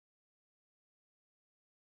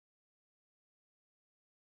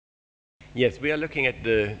Yes, we are looking at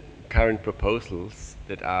the current proposals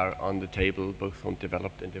that are on the table, both from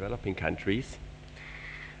developed and developing countries.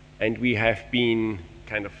 And we have been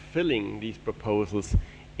kind of filling these proposals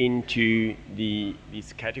into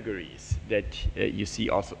these categories that you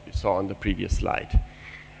saw on the previous slide.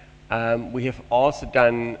 We have also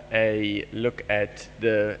done a look at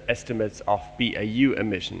the estimates of BAU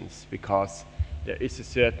emissions, because there is a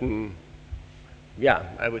certain,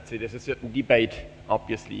 I would say there's a certain debate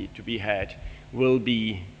obviously to be had. Will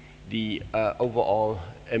be the overall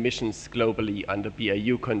emissions globally under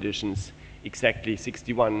BAU conditions exactly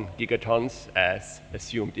 61 gigatons as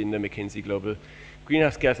assumed in the McKinsey Global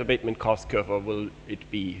Greenhouse Gas Abatement Cost Curve, or will it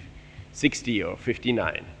be 60 or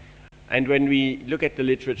 59? And when we look at the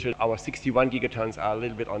literature, our 61 gigatons are a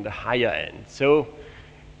little bit on the higher end. So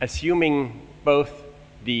assuming both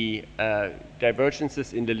the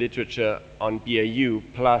divergences in the literature on BAU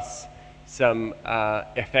plus some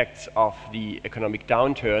effects of the economic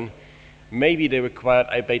downturn, maybe the required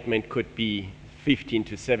abatement could be 15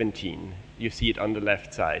 to 17. You see it on the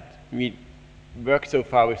left side. We work so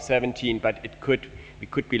far with 17, but we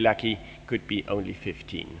could be lucky, could be only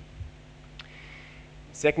 15.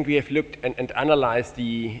 Second, we have looked and analyzed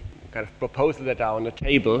the kind of proposals that are on the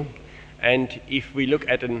table. And if we look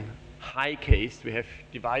at a high case, we have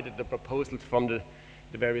divided the proposals from the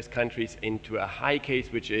various countries into a high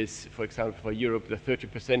case, which is, for example, for Europe, the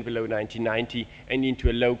 30% below 1990, and into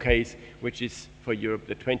a low case, which is for Europe,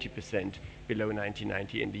 the 20% below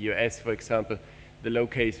 1990. In the US, for example, the low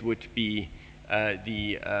case would be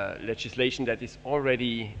the legislation that is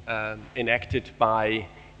already enacted by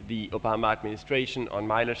the Obama administration on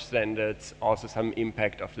mileage standards, also some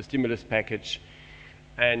impact of the stimulus package.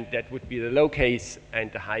 And that would be the low case,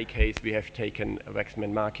 and the high case we have taken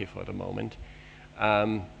Waxman Markey for the moment.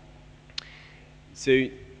 So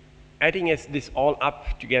adding this all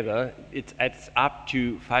up together, it adds up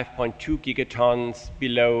to 5.2 gigatons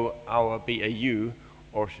below our BAU,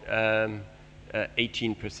 or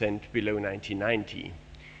 18% below 1990.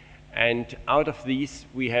 And out of these,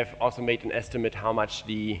 we have also made an estimate how much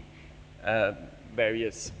the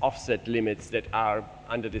various offset limits that are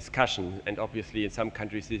under discussion, and obviously in some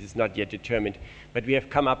countries this is not yet determined, but we have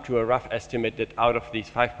come up to a rough estimate that out of these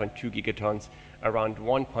 5.2 gigatons, around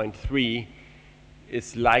 1.3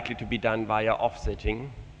 is likely to be done via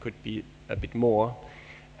offsetting, could be a bit more,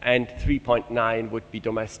 and 3.9 would be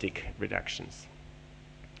domestic reductions.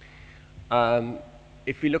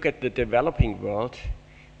 If we look at the developing world,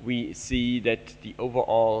 we see that the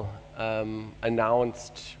overall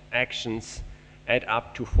announced actions add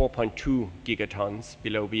up to 4.2 gigatons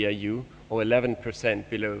below BAU, or 11%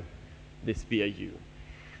 below this BAU.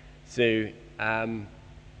 So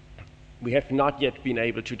we have not yet been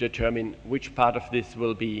able to determine which part of this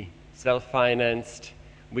will be self-financed,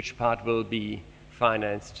 which part will be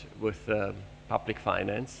financed with public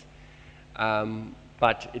finance.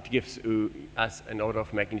 But it gives us an order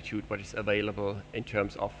of magnitude what is available in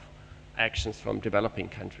terms of actions from developing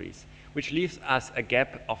countries, which leaves us a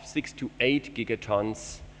gap of 6 to 8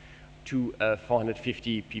 gigatons to a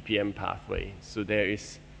 450 ppm pathway. So there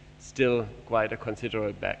is still quite a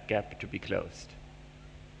considerable gap to be closed.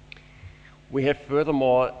 We have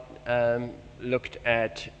furthermore looked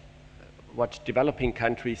at what developing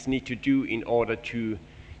countries need to do in order to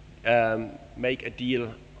make a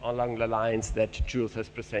deal along the lines that Jules has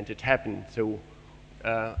presented happen. So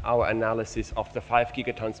our analysis of the 5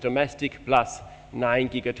 gigatons domestic plus 9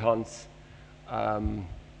 gigatons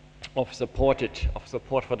of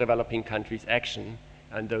support for developing countries action,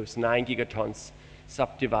 and those 9 gigatons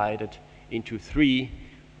subdivided into 3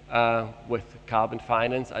 with carbon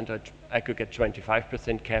finance under aggregate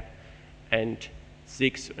 25% cap, and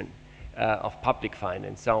 6 of public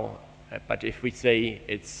finance. So, but if we say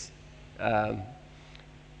it's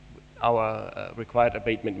our required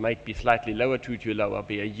abatement might be slightly lower due to lower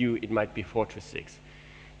BAU, it might be 4 to 6.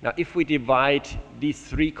 Now, if we divide these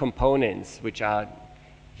 3 components, which are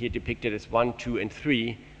here depicted as 1, 2, and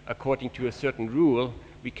 3, according to a certain rule,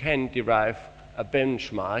 we can derive a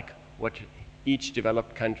benchmark what each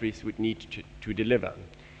developed countries would need to deliver.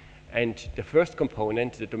 And the first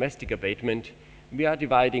component, the domestic abatement, we are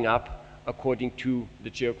dividing up according to the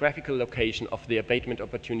geographical location of the abatement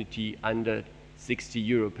opportunity under 60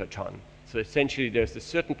 euro per ton. So essentially there's a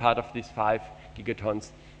certain part of these 5 gigatons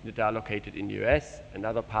that are located in the US,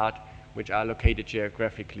 another part which are located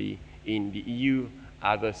geographically in the EU,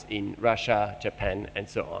 others in Russia, Japan, and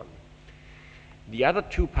so on. The other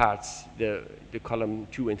 2 parts, the column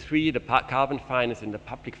 2 and 3, the carbon finance and the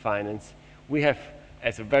public finance, we have,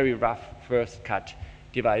 as a very rough first cut,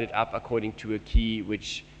 divided up according to a key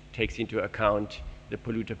which takes into account the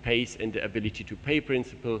polluter pays and the ability to pay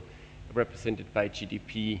principle, represented by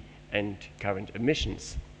GDP and current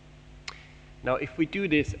emissions. Now, if we do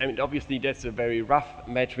this, I mean, obviously that's a very rough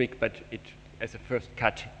metric, but as a first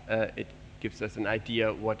cut, it gives us an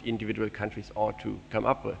idea what individual countries ought to come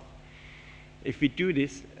up with. If we do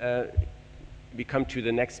this, we come to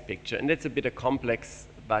the next picture, and that's a bit a complex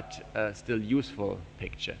but still useful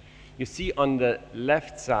picture. You see on the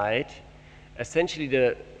left side, essentially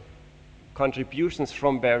the contributions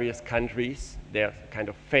from various countries, their kind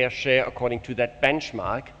of fair share according to that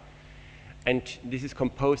benchmark. And this is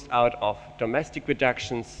composed out of domestic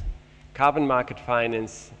reductions, carbon market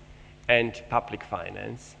finance, and public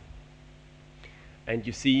finance. And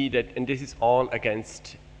you see that, and this is all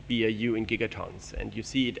against BAU in gigatons. And you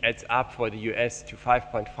see it adds up for the US to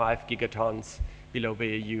 5.5 gigatons below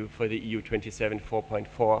BAU, for the EU 27, 4.4,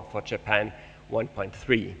 for Japan,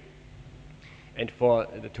 1.3. And for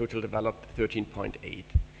the total developed, 13.8.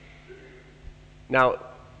 Now,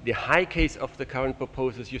 the high case of the current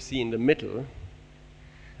proposals you see in the middle,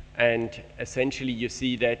 and essentially you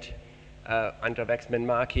see that under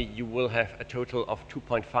Waxman-Markey you will have a total of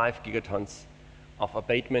 2.5 gigatons of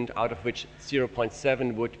abatement, out of which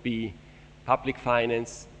 0.7 would be public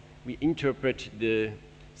finance. We interpret the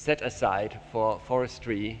set aside for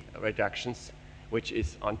forestry reductions, which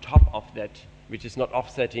is on top of that, which is not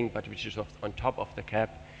offsetting, but which is on top of the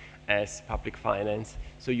cap, as public finance.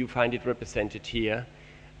 So you find it represented here.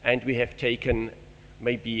 And we have taken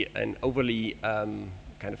maybe an overly kind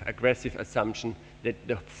of aggressive assumption that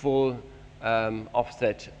the full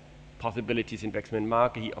offset possibilities in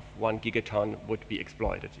Waxman-Markey of 1 gigaton would be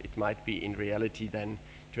exploited. It might be in reality then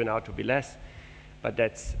turn out to be less, but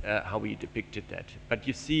that's how we depicted that. But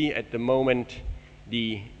you see at the moment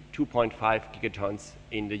the 2.5 gigatons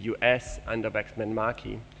in the US under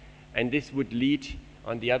Waxman-Markey, and this would lead,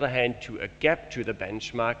 on the other hand, to a gap to the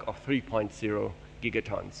benchmark of 3.0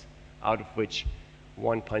 gigatons, out of which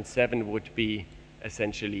 1.7 would be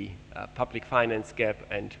essentially a public finance gap,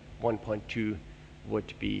 and 1.2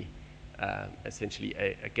 would be essentially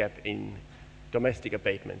a gap in domestic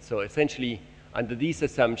abatement. So essentially, under these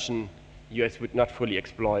assumptions, US would not fully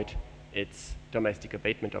exploit its domestic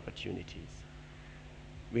abatement opportunities.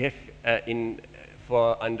 We have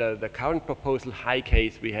under the current proposal high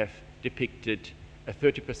case, we have depicted a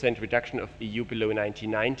 30% reduction of EU below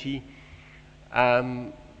 1990.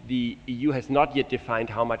 The EU has not yet defined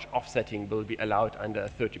how much offsetting will be allowed under a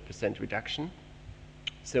 30% reduction.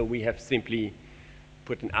 So we have simply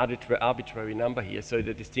put an arbitrary number here. So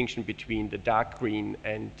the distinction between the dark green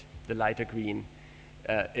and the lighter green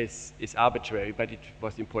is arbitrary, but it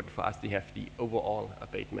was important for us to have the overall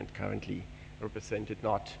abatement currently represented,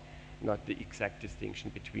 not the exact distinction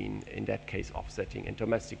between, in that case, offsetting and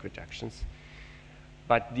domestic reductions.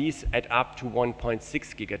 But these add up to 1.6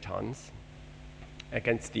 gigatons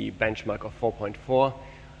against the benchmark of 4.4.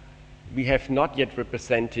 We have not yet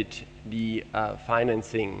represented the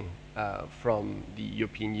financing from the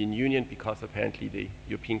European Union, because apparently the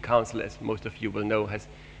European Council, as most of you will know, has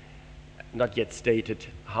not yet stated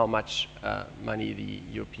how much money the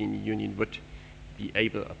European Union would be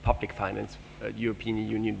able, public finance, European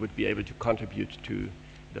Union would be able to contribute to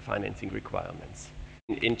the financing requirements.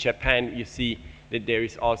 In Japan, you see that there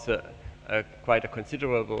is also quite a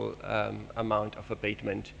considerable amount of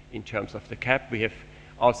abatement in terms of the cap. We have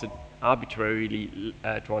also arbitrarily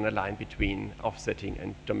drawn a line between offsetting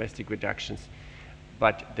and domestic reductions,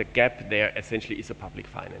 but the gap there essentially is a public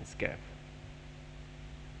finance gap.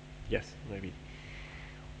 Yes, maybe.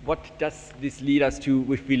 What does this lead us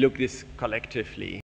to if we look this collectively?